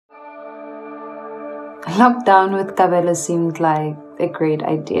Lockdown with Kabelo seemed like a great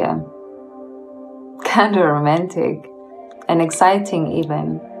idea. Kinda romantic and exciting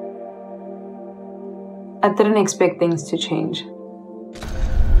even. I didn't expect things to change.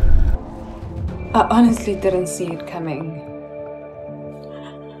 I honestly didn't see it coming.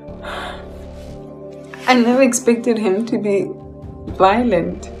 I never expected him to be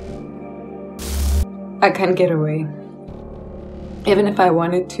violent. I can't get away, even if I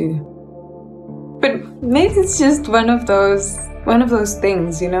wanted to. But maybe it's just one of those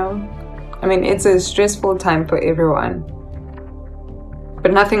things, you know? I mean, it's a stressful time for everyone.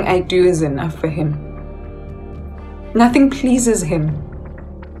 But nothing I do is enough for him. Nothing pleases him.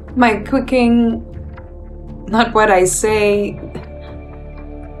 My cooking, not what I say.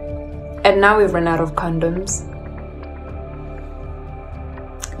 And now we've run out of condoms.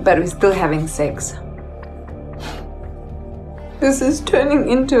 But we're still having sex. This is turning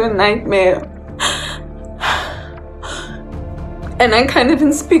into a nightmare. And I can't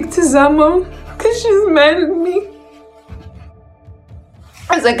even speak to Zamo because she's mad at me.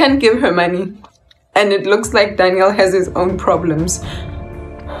 As I can't give her money. And it looks like Daniel has his own problems.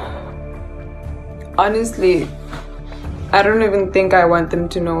 Honestly, I don't even think I want them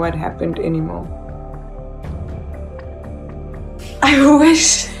to know what happened anymore. I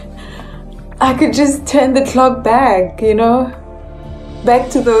wish I could just turn the clock back, you know? Back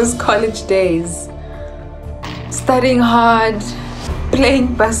to those college days. Studying hard,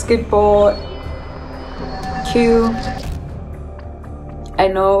 playing basketball. Q. I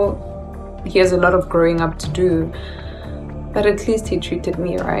know he has a lot of growing up to do, but at least he treated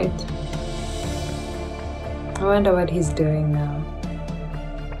me right. I wonder what he's doing now.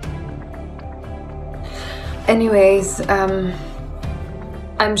 Anyways,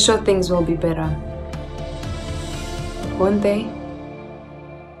 I'm sure things will be better. Won't they?